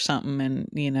sale or something and,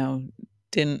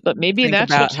 didn't but maybe think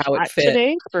that's about what's how it hot fit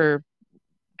today for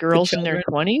for girls in their children.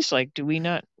 20s. Like, do we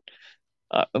not?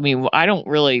 I mean, I don't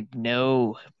really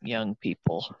know young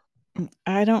people.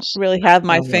 I don't So really I have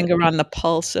my don't know. finger on the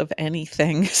pulse of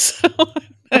anything, so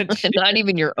I'm not Not sure.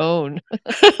 even your own.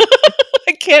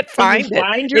 I can't Can you find it.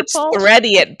 find your It's pulse?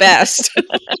 thready at best.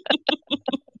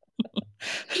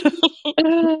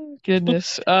 Oh,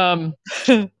 goodness.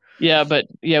 Yeah, but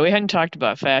yeah, we hadn't talked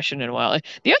about fashion in a while.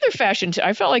 The other fashion,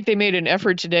 I felt like they made an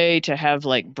effort today to have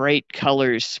like bright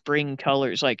colors, spring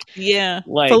colors, Yeah.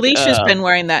 like Felicia's been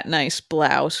wearing that nice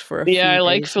blouse for a yeah, few I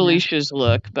like days now. Felicia's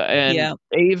look, but and Yeah.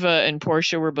 Ava and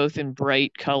Portia were both in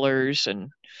bright colors, and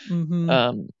Mhm.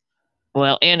 um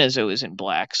well, Anna's always in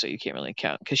black, so you can't really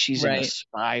count because she's in a Right.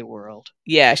 spy world.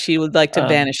 Yeah, she would like to Um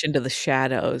vanish into the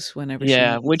shadows whenever she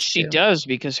yeah, which needs she to. does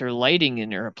because her lighting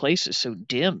in her place is so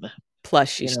dim, Plus,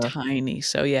 you she's know. tiny,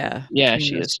 so yeah, Yeah, between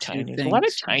she those is 2 tiny. There's a lot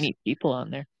of things, she's tiny people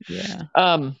on there. yeah.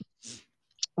 Um,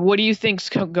 what do you think's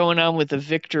going on with the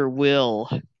Victor will?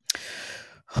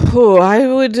 Ooh, I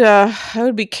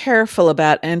would be careful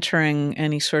about entering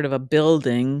any sort of a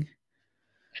building.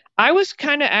 I was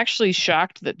kind of actually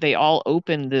shocked that they all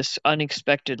opened this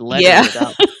unexpected letter Yeah.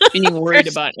 without being worried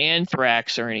There's about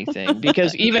anthrax or anything.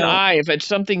 Because even no. if it's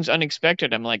something's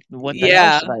unexpected, I'm like, what the hell?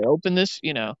 Yeah. Should I open this?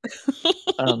 You know,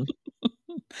 um,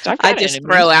 so I've I got just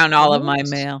throw enemies. out all of my What?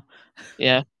 mail.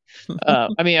 Yeah.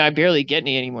 I mean, I barely get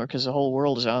any anymore because the whole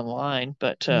world is online.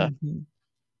 Mhm.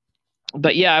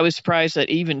 But yeah, I was surprised that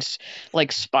even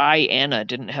like Spy Anna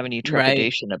didn't have any Right.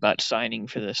 trepidation about signing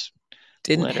for this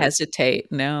Didn't letter.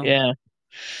 hesitate, no. Yeah.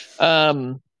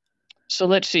 Um. So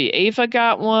let's see. Ava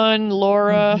got one.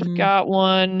 Laura Mhm. got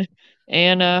one.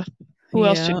 Anna. Who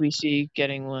else did Yeah. we see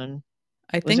getting one?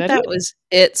 I Was think that that it? was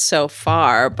it so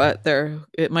far, but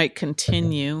it might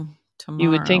continue You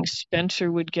would think tomorrow.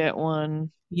 Spencer would get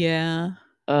one. Yeah.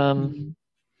 Um. Mhm.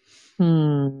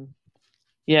 Hmm.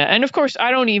 Yeah, and of course,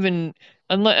 I don't even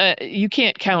unless you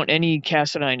can't count any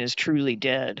Cassadine as truly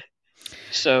dead.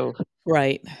 So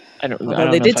Right. I Although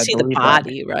don't they know if did I see the believe that.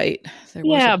 body, right? There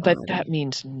was a Yeah, but body. that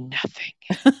means nothing.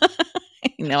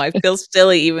 I feel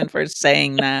silly even for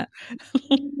saying that.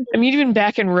 I mean, even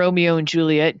back in Romeo and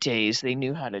Juliet days, they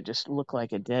knew how to just look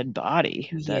like a dead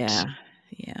body. That's Yeah.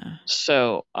 Yeah.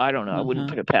 So I don't know. I wouldn't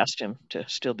put it past him to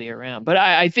still be around. But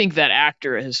I think that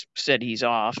actor has said he's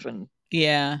off. And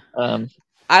yeah.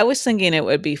 I was thinking it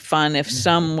would be fun if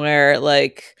somewhere,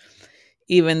 like,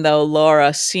 even though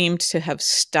Laura seemed to have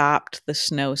stopped the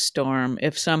snowstorm,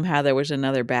 if somehow there was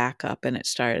another backup and it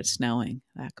started snowing,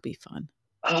 that could be fun.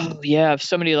 Oh yeah, if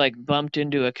somebody like bumped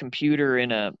into a computer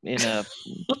in a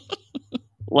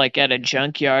like at a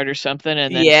junkyard or something,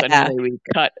 and then suddenly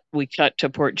we cut to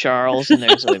Port Charles, and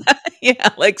there's a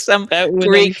like some that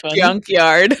wouldn't Greek be funny?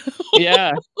 junkyard.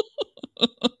 Yeah,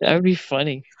 that would be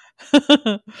funny.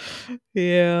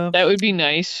 Yeah, that would be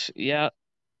nice. Yeah.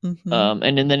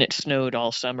 And then it snowed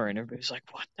all summer, and everybody's like,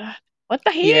 "What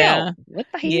the hell? Yeah. What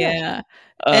the hell?" Yeah.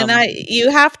 And you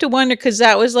have to wonder, because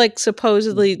that was like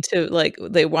supposedly to, like,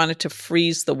 they wanted to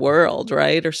freeze the world,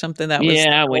 right, or something. That was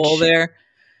the goal there.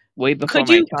 Way before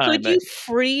my time. Could you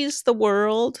freeze the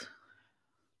world?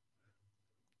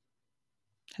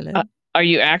 Hello. Are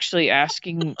you actually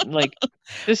asking, like,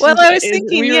 this Well, I was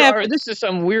thinking, this is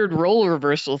some weird role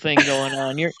reversal thing going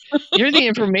on. You're the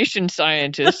information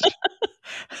scientist.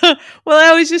 Well,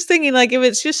 I was just thinking, like, if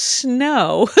it's just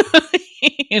snow,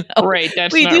 right?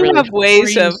 That's we not do really have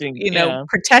ways freezing, of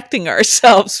protecting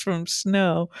ourselves from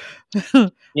snow.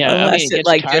 Yeah, Unless it gets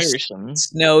like tiresome. Just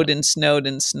snowed and snowed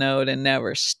and snowed and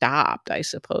never stopped. I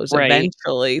suppose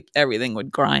eventually everything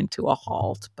would grind to a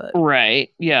halt. But right,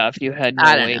 yeah, if you had no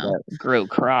way to grow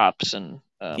crops and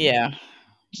yeah.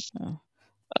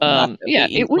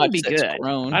 It wouldn't be good.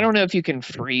 I don't know if you can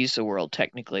freeze the world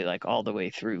technically, like all the way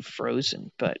through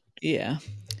frozen, but yeah,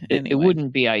 it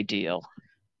wouldn't be ideal.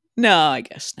 No, I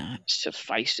guess not.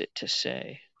 Suffice it to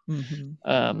say.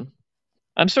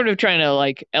 I'm sort of trying to,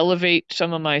 like, elevate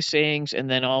some of my sayings and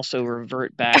then also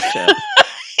revert back to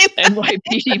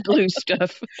NYPD Blue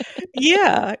stuff.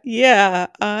 Yeah.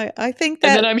 I think that.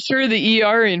 And then I'm sure the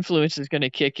ER influence is going to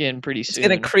kick in pretty soon. It's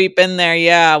going to creep in there.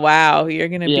 Yeah. Wow. You're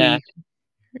going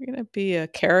to be a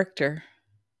character.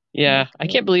 Yeah. I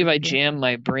can't believe I jam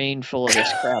my brain full of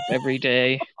this crap every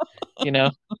day.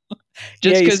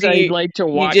 Just because I like to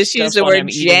watch. You just use the word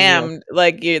jammed,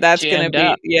 like that's going to be,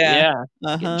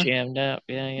 Get jammed up.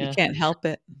 Yeah. You can't help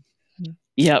it.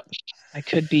 Yep. I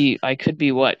could be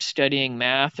studying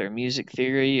math or music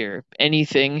theory or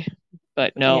anything,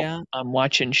 but no, I'm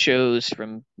watching shows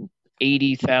from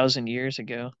 80,000 years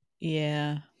ago.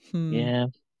 Yeah. Yeah.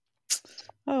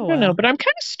 Oh, I don't know, but I'm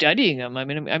kind of studying them. I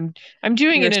mean, I'm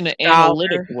doing it in an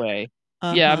analytic way.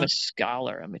 Yeah, I'm a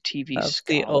scholar. I'm a TV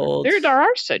scholar. There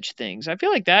are such things. I feel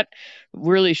like that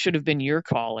really should have been your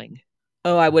calling.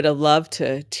 Oh, I would have loved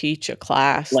to teach a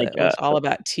class that was all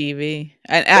about TV.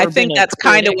 And I think that's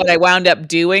kind of what I wound up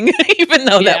doing, even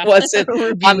though that wasn't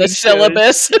on the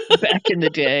syllabus back in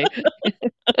the day.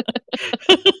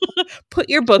 Put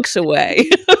your books away.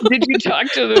 Did you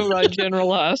talk to the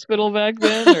General Hospital back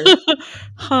then?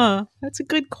 Or? That's a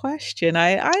good question.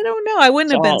 I don't know. I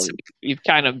wouldn't have been. You've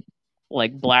kind of,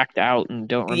 like, blacked out and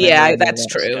don't remember. Yeah, that's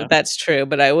true. Stuff. That's true.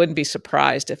 But I wouldn't be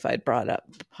surprised if I'd brought up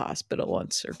hospital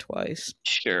once or twice.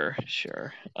 Sure.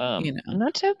 And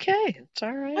that's okay. It's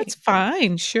all right. That's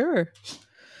fine. Sure.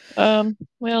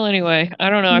 Well, anyway, I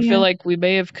don't know. I feel like we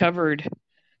may have covered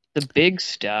the big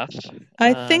stuff.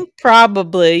 I think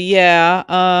probably, yeah.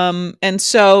 And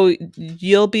so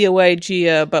you'll be away,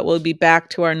 Gia, but we'll be back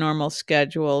to our normal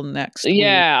schedule next week.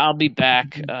 Yeah, I'll be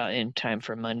back in time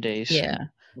for Monday's. Yeah.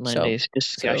 Monday's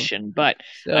discussion, but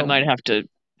I might have to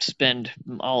spend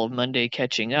all of Monday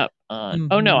catching up on.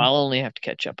 Oh no, I'll only have to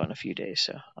catch up on a few days,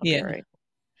 so I'll be all right.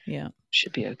 Yeah,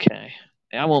 should be okay.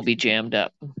 I won't be jammed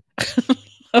up.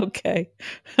 Okay.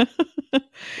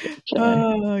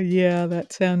 Oh yeah,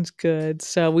 that sounds good.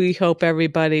 So we hope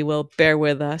everybody will bear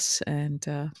with us and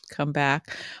come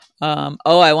back.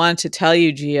 I wanted to tell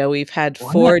you, Gia, we've had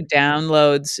 4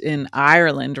 downloads in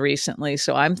Ireland recently.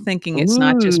 So I'm thinking it's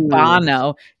not just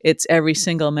Bono, it's every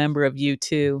single member of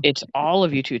U2. It's all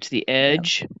of U2. It's the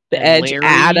Edge. The Edge, Larry.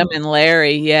 Adam and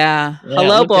Larry. Yeah.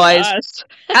 Hello, boys.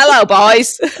 Hello,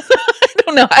 boys. I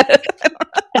don't know how to.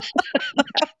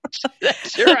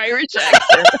 That's your Irish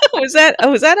accent. Was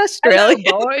that Australian?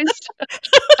 Hello, boys.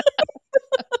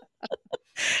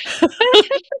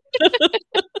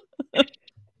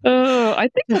 I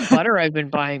think the butter I've been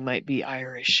buying might be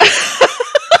Irish.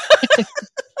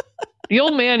 The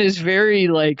old man is very,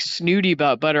 like, snooty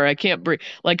about butter. I can't bring,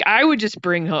 like, I would just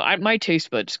bring home, my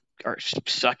taste buds are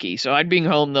sucky, so I'd bring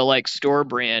home the, like, store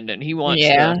brand, and he wants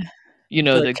the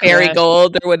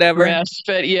Kerrygold or whatever. Grass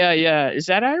fed. Yeah. Is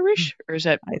that Irish or is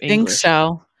that English? Think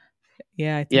so.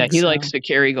 Yeah, I Yeah, think he so. likes to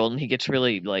carry Golden. He gets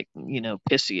really like,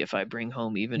 pissy if I bring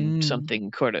home even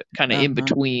something kind of in Uh-huh.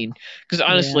 between. Because Yeah.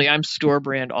 honestly, I'm store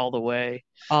brand all the way.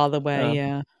 All the way, Uh,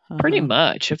 yeah. Pretty Uh-huh.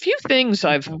 much. A few things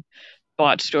I've Uh-huh.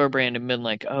 bought store brand and been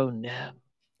like, oh no,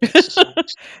 that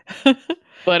sucks.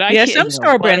 But I Yeah, can't, some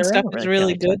store brand stuff whatever, is I can't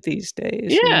really accept. good these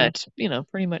days. Yeah, Yeah. it's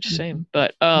pretty much the same. Mhm.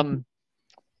 But Mhm.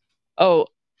 oh,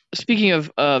 speaking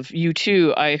of you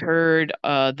two, I heard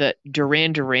that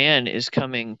Duran Duran is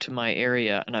coming to my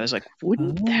area, and I was like,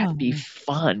 wouldn't that be Oh.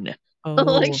 fun? Like, Oh.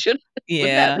 wouldn't that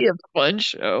Yeah. be a fun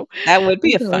show? That would I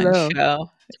be a don't fun know.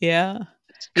 show. Yeah.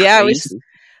 It's Yeah, crazy.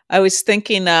 I was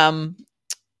thinking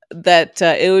that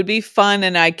it would be fun,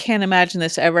 and I can't imagine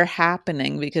this ever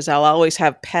happening because I'll always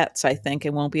have pets, I think,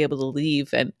 and won't be able to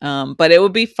leave. And but it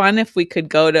would be fun if we could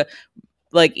go to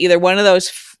like either one of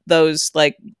those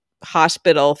like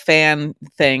hospital fan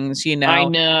things, I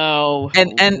know. We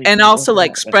and can go also to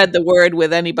like that, but spread the word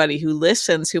with anybody who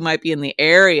listens who might be in the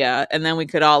area, and then we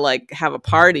could all like have a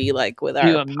party like with do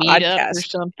our a meetup or podcast.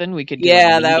 something. We could do a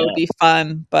Yeah, that would meetup. be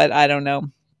fun, but I don't know.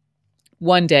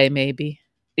 One day maybe.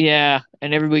 Yeah,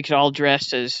 and everybody could all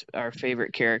dress as our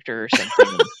favorite character or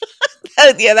something,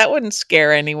 Yeah, that wouldn't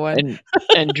scare anyone.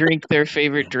 and drink their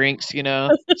favorite drinks. So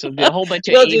it'd be a whole bunch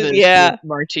of We'll just Avas with yeah,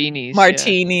 martinis. Yeah.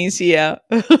 martinis, yeah.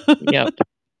 Yep.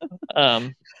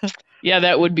 Um. Yeah,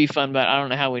 that would be fun, but I don't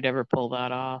know how we'd ever pull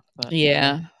that off. But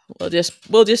Yeah. We'll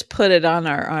just put it on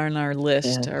our yeah.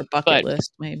 list, our bucket But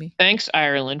list maybe. thanks,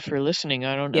 Ireland, for listening.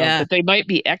 I don't know, Yeah. but they might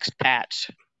be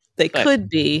expats. They But could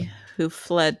be who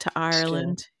fled to still,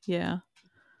 Ireland. Yeah.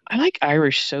 I like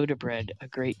Irish soda bread a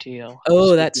great deal.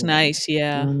 Oh, that's Speaking of nice.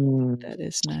 Yeah. Mm. That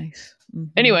is nice. Mhm.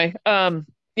 Anyway,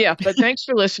 yeah, but thanks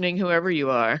for listening, whoever you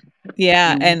are.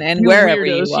 Yeah, You, and you wherever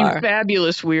weirdos, you you are.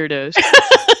 fabulous weirdos.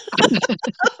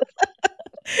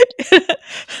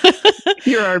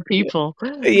 You're our people.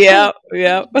 Yeah,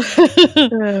 yeah.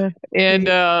 And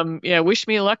yeah, wish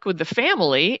me luck with the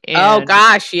family. Oh And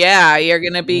gosh, yeah, you're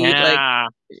gonna be like, yeah,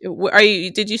 are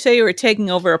you? Did you say you were taking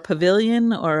over a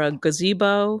pavilion or a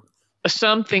gazebo?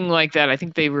 something like that. I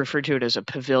think they refer to it as a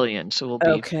pavilion. So we'll be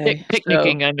Okay,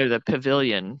 picnicking under the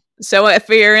pavilion. so if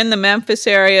you're in the Memphis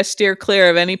area, steer clear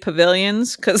of any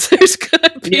pavilions because there's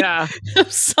gonna be Yeah,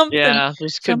 something yeah.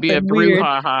 This could be a something weird.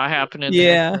 brouhaha happening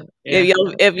there. Yeah. But yeah,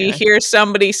 If you yeah. hear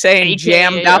somebody saying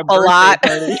jammed AKA up a a birthday lot,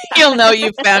 party. you'll know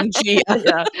you found Gia.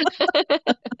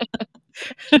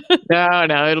 Yeah.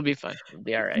 No, it'll be fun. It'll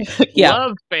be all right. Yeah.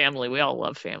 Love family. We all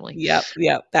love family. Yep.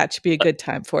 Yep. That should be a good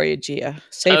time for you, Gia.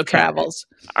 Safe Okay. travels.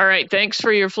 All right. Thanks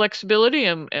for your flexibility,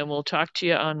 and we'll talk to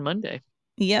you on Monday.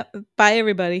 Yep. Bye,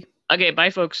 everybody. Okay. Bye,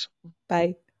 folks.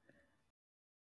 Bye.